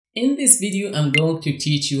In this video, I'm going to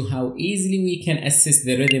teach you how easily we can assess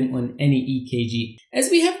the rhythm on any EKG. As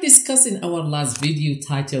we have discussed in our last video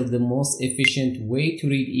titled The Most Efficient Way to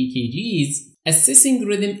Read EKGs, assessing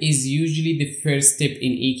rhythm is usually the first step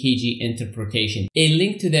in EKG interpretation. A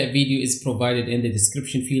link to that video is provided in the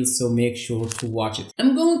description field, so make sure to watch it.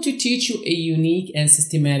 I'm going to teach you a unique and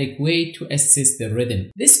systematic way to assess the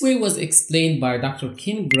rhythm. This way was explained by Dr.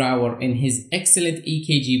 Grauer in his excellent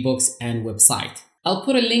EKG books and website. I'll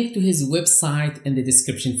put a link to his website in the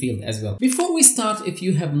description field as well. Before we start, if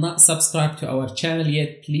you have not subscribed to our channel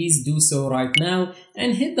yet, please do so right now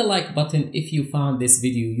and hit the like button if you found this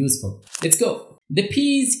video useful. Let's go! The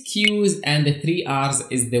P's, Q's, and the 3 R's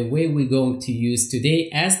is the way we're going to use today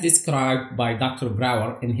as described by Dr.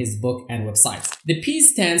 Grauer in his book and website. The P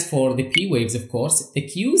stands for the P waves, of course. The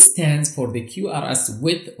Q stands for the QRS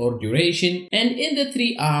width or duration. And in the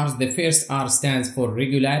 3 R's, the first R stands for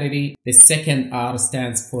regularity. The second R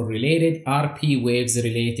stands for related. Are P waves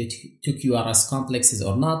related to QRS complexes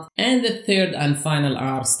or not? And the third and final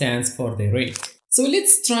R stands for the rate. So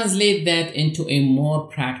let's translate that into a more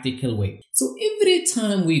practical way. So every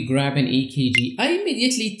time we grab an EKG, I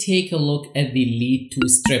immediately take a look at the lead 2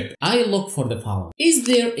 strip. I look for the following. Is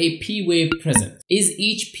there a P wave present? Is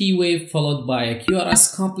each P wave followed by a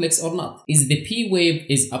QRS complex or not? Is the P wave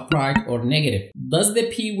upright or negative? Does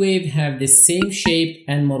the P wave have the same shape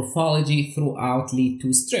and morphology throughout lead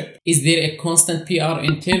 2 strip? Is there a constant PR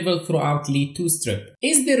interval throughout lead 2 strip?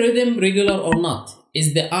 Is the rhythm regular or not?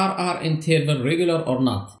 Is the RR interval regular or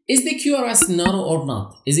not? Is the QRS narrow or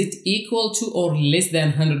not? Is it equal to or less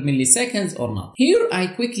than 100 milliseconds or not? Here I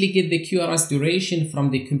quickly get the QRS duration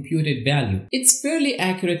from the computed value. It's fairly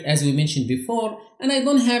accurate as we mentioned before, and I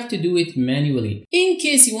don't have to do it manually. In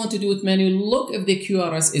case you want to do it manually, look if the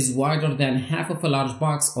QRS is wider than half of a large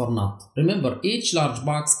box or not. Remember, each large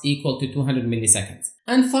box equal to 200 milliseconds.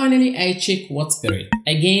 And finally, I check what's the rate.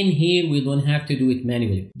 Again, here we don't have to do it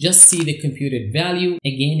manually. Just see the computed value.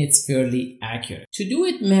 Again, it's fairly accurate. To do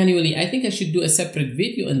it manually, I think I should do a separate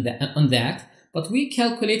video on that. But we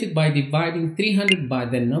calculate it by dividing 300 by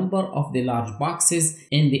the number of the large boxes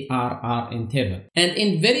in the RR interval. And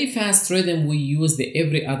in very fast rhythm, we use the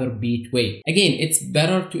every other beat way. Again, it's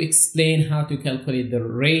better to explain how to calculate the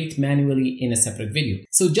rate manually in a separate video.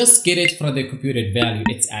 So just get it from the computed value,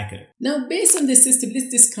 it's accurate. Now, based on this system, let's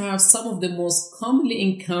describe some of the most commonly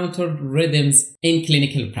encountered rhythms in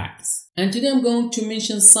clinical practice. And today I'm going to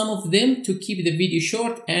mention some of them to keep the video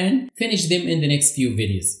short and finish them in the next few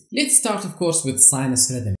videos. Let's start, of course, with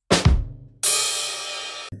sinus rhythm.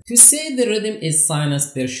 To say the rhythm is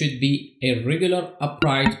sinus, there should be a regular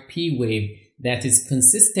upright P wave that is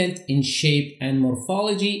consistent in shape and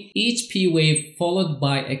morphology, each P wave followed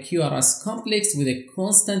by a QRS complex with a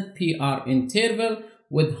constant PR interval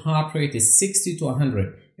with heart rate is 60 to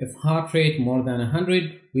 100. If heart rate more than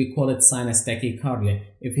 100, we call it sinus tachycardia.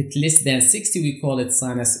 If it's less than 60, we call it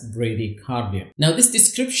sinus bradycardia. Now, this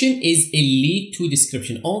description is a lead 2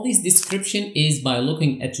 description. All this description is by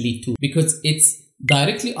looking at lead 2 because it's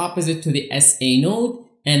directly opposite to the SA node,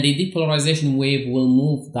 and the depolarization wave will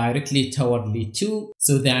move directly toward lead 2.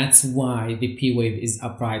 So that's why the P wave is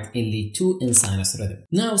upright in lead 2 in sinus rhythm.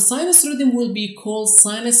 Now, sinus rhythm will be called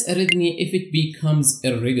sinus arrhythmia if it becomes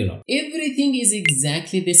irregular. Everything is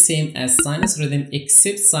exactly the same as sinus rhythm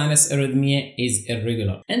except sinus arrhythmia is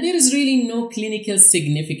irregular. And there is really no clinical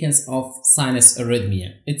significance of sinus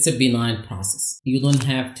arrhythmia. It's a benign process. You don't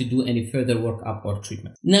have to do any further workup or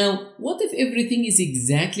treatment. Now, what if everything is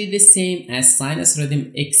exactly the same as sinus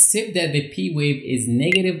rhythm except that the P wave is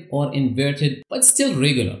negative or inverted but still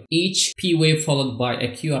regular? Each P wave followed by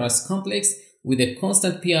a QRS complex with a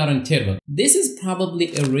constant PR interval. This is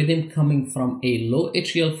probably a rhythm coming from a low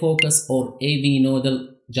atrial focus or AV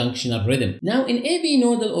nodal junctional rhythm. Now, in AV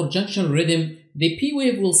nodal or junctional rhythm, the P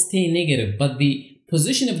wave will stay negative, but the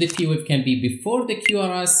position of the P wave can be before the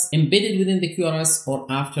QRS, embedded within the QRS, or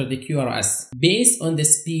after the QRS, based on the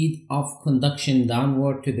speed of conduction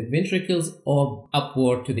downward to the ventricles or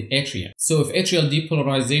upward to the atria. So if atrial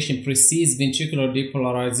depolarization precedes ventricular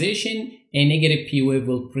depolarization, a negative P wave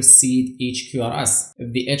will precede each QRS.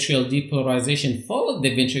 If the atrial depolarization followed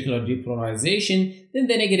the ventricular depolarization, then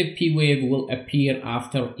the negative P wave will appear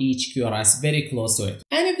after each QRS, very close to it.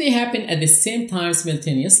 And if they happen at the same time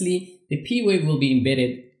simultaneously, the P wave will be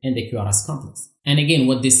embedded in the QRS complex. And again,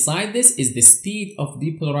 what decides this is the speed of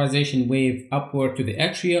depolarization wave upward to the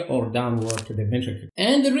atria or downward to the ventricle.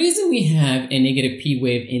 And the reason we have a negative P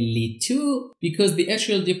wave in lead 2, because the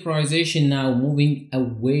atrial depolarization now moving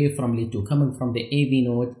away from lead 2, coming from the AV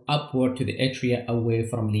node upward to the atria away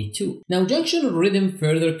from lead 2. Now, junctional rhythm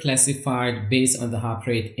further classified based on the heart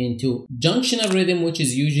rate into junctional rhythm, which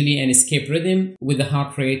is usually an escape rhythm with the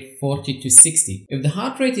heart rate 40 to 60. If the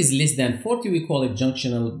heart rate is less than 40, we call it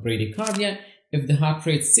junctional bradycardia. If the heart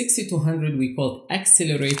rate 60 to 100, we call it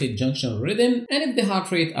accelerated junctional rhythm. And if the heart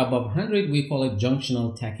rate above 100, we call it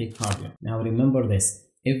junctional tachycardia. Now remember this.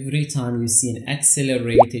 Every time you see an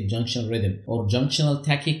accelerated junction rhythm or junctional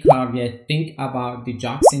tachycardia, think about the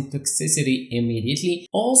digoxin toxicity immediately.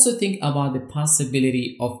 Also think about the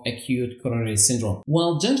possibility of acute coronary syndrome.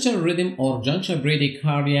 While junctional rhythm or junctional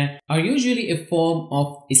bradycardia are usually a form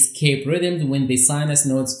of escape rhythms when the sinus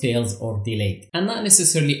nodes fails or delayed, and not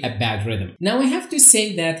necessarily a bad rhythm. Now we have to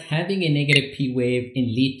say that having a negative P wave in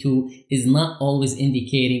lead 2 is not always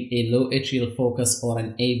indicating a low atrial focus or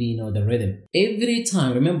an AV nodal rhythm. Every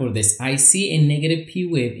time, remember this, I see a negative P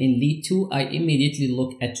wave in lead 2, I immediately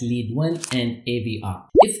look at lead 1 and AVR.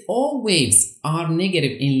 If all waves are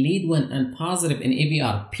negative in lead 1 and positive in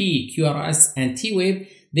AVR, P, QRS, and T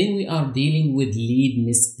wave, then we are dealing with lead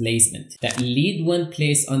misplacement. That lead 1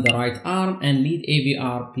 placed on the right arm and lead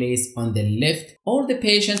AVR placed on the left, or the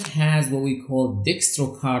patient has what we call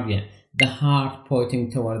dextrocardia, the heart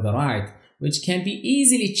pointing toward the right, which can be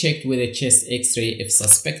easily checked with a chest x-ray if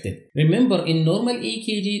suspected. Remember, in normal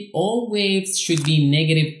EKG, all waves should be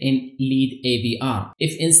negative in lead AVR.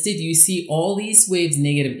 If instead you see all these waves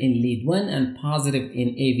negative in lead 1 and positive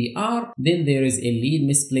in AVR, then there is a lead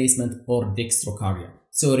misplacement or dextrocardia.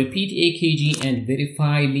 So repeat EKG and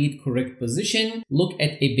verify lead correct position. Look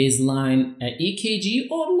at a baseline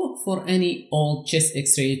EKG or look for any old chest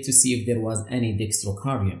x-ray to see if there was any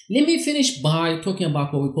dextrocardia. Let me finish by talking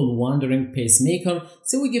about what we call wandering pacemaker.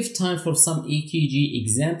 So we give time for some EKG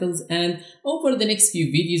examples, and over the next few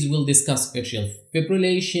videos we'll discuss atrial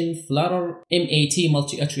fibrillation, flutter, MAT,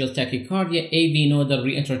 multi-atrial tachycardia, AV nodal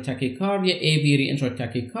reentral tachycardia, AV reentral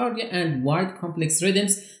tachycardia, and wide complex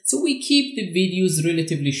rhythms. So we keep the videos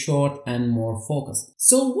relatively short and more focused.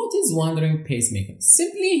 So what is wandering pacemaker?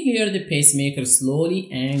 Simply here the pacemaker slowly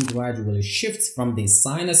and gradually shifts from the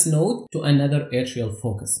sinus node to another atrial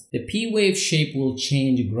focus. The P wave shape will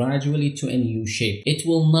change gradually to a new shape. It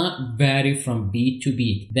will not vary from beat to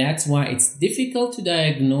beat. That's why it's difficult to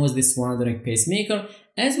diagnose this wandering pacemaker,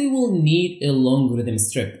 as we will need a long rhythm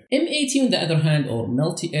strip. MAT, on the other hand, or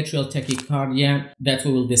multi-atrial tachycardia, that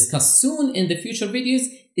we will discuss soon in the future videos,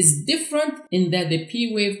 is different in that the P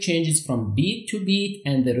wave changes from beat to beat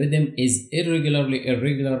and the rhythm is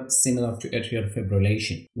irregular, similar to atrial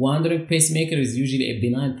fibrillation. Wandering pacemaker is usually a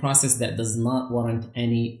benign process that does not warrant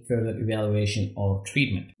any further evaluation or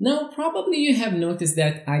treatment. Now, probably you have noticed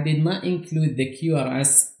that I did not include the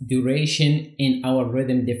QRS duration in our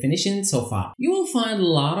rhythm definition so far. You will find a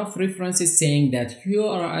lot of references saying that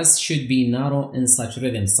QRS should be narrow in such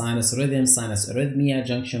rhythms: sinus rhythm, sinus arrhythmia,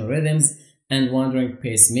 junction rhythms, and wandering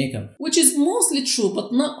pacemaker, which is mostly true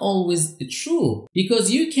but not always true,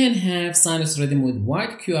 because you can have sinus rhythm with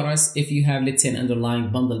wide QRS if you have, let's say, an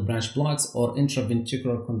underlying bundle branch blocks or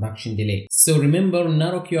intraventricular conduction delay. So remember,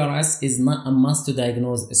 narrow QRS is not a must to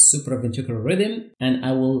diagnose a supraventricular rhythm, and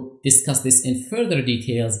I will discuss this in further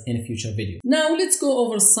details in a future video. Now let's go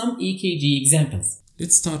over some EKG examples.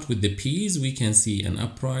 Let's start with the P's. We can see an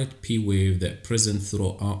upright P wave that present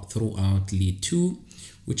throughout lead 2,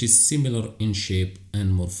 which is similar in shape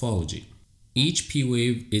and morphology. Each P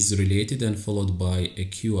wave is related and followed by a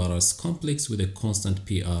QRS complex with a constant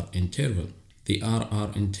PR interval. The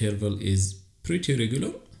RR interval is pretty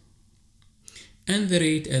regular. And the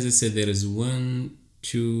rate, as I said, there is 1,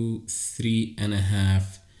 2,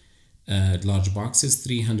 3.5 large boxes,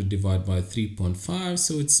 300 divided by 3.5,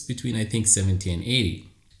 so it's between, I think, 70 and 80.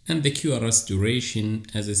 And the QRS duration,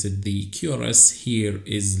 as I said, the QRS here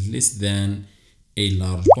is less than a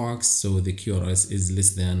large box, so the QRS is less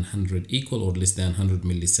than 100 equal or less than 100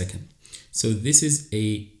 millisecond. So this is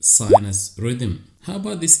a sinus rhythm. How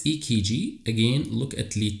about this EKG? Again, look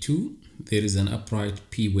at lead 2. There is an upright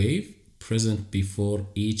P wave present before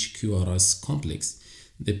each QRS complex.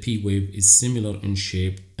 The P wave is similar in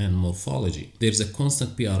shape and morphology. There is a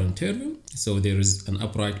constant PR interval, so there is an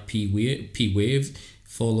upright P wave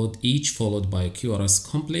followed by a QRS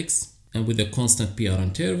complex and with a constant PR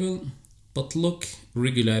interval. But look,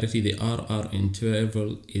 regularity, the RR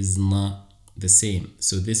interval is not the same.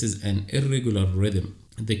 So this is an irregular rhythm.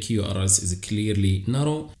 the QRS is clearly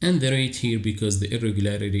narrow, and the rate here, because the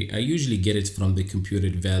irregularity, I usually get it from the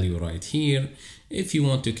computed value right here. If you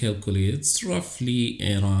want to calculate, it's roughly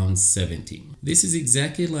around 70. This is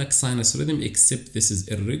exactly like sinus rhythm, except this is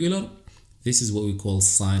irregular. This is what we call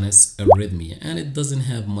sinus arrhythmia, and it doesn't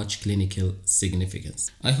have much clinical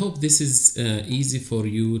significance. I hope this is easy for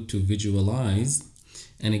you to visualize.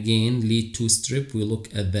 And again, lead 2 strip, we look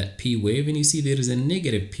at that P wave, and you see there is a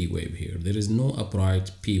negative P wave here. There is no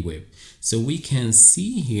upright P wave. So we can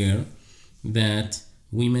see here that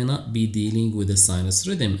we may not be dealing with a sinus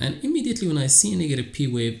rhythm. And immediately when I see a negative P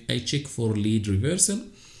wave, I check for lead reversal.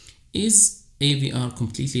 Is AVR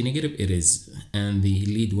completely negative? It is. And the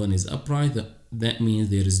lead 1 is upright. That means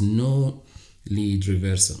there is no lead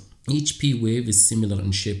reversal. Each P wave is similar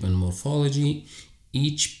in shape and morphology.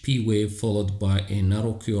 Each P wave followed by a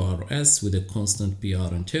narrow QRS with a constant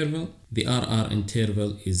PR interval. The RR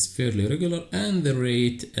interval is fairly regular, and the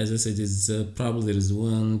rate, as I said, is probably there is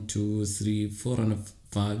 1, 2, 3, 4, and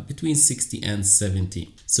 5, between 60 and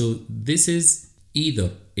 70. So this is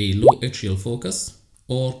either a low atrial focus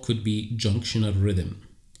or could be junctional rhythm,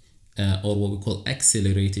 or what we call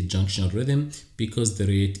accelerated junctional rhythm, because the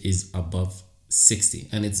rate is above 60,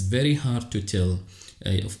 and it's very hard to tell.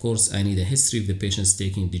 Of course, I need a history of the patients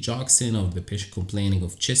taking digoxin, or the patient complaining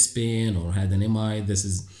of chest pain or had an MI. This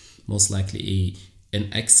is most likely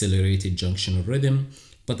an accelerated junctional rhythm.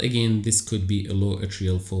 But again, this could be a low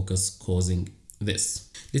atrial focus causing this.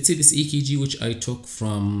 Let's say this EKG, which I took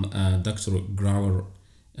from Dr. Grauer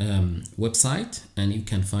website, and you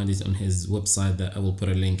can find it on his website that I will put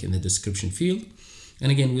a link in the description field.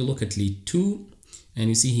 And again, we look at lead 2, and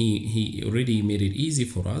you see he already made it easy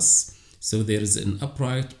for us. So there is an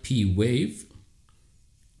upright P wave,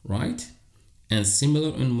 right? And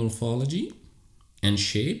similar in morphology and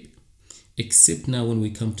shape, except now when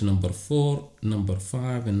we come to number 4, number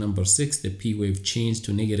 5, and number 6, the P wave changed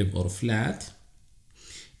to negative or flat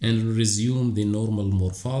and resume the normal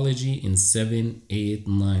morphology in 7, 8,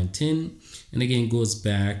 9, 10, and again goes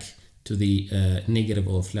back to the negative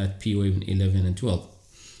or flat P wave in 11 and 12.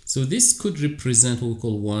 So this could represent what we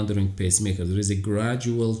call wandering pacemaker. There is a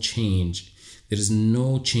gradual change. There is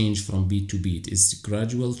no change from beat to beat. It's a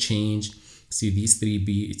gradual change. See, these 3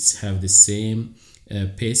 beats have the same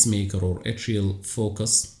pacemaker or atrial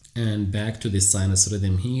focus, and back to the sinus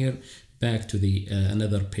rhythm here, back to the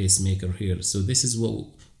another pacemaker here. So this is what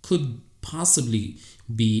could possibly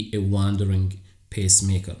be a wandering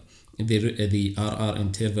pacemaker. The RR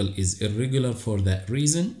interval is irregular for that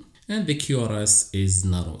reason, and the QRS is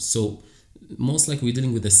narrow. So most likely we're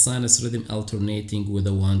dealing with a sinus rhythm alternating with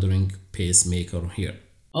a wandering pacemaker here.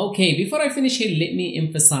 Okay, before I finish here, let me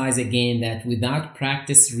emphasize again that without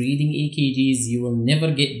practice reading EKGs, you will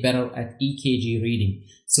never get better at EKG reading.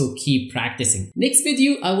 So keep practicing. Next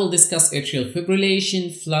video, I will discuss atrial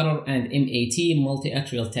fibrillation, flutter, and MAT,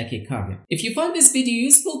 multi-atrial tachycardia. If you find this video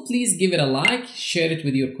useful, please give it a like, share it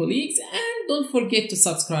with your colleagues, and don't forget to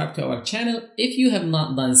subscribe to our channel if you have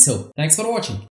not done so. Thanks for watching.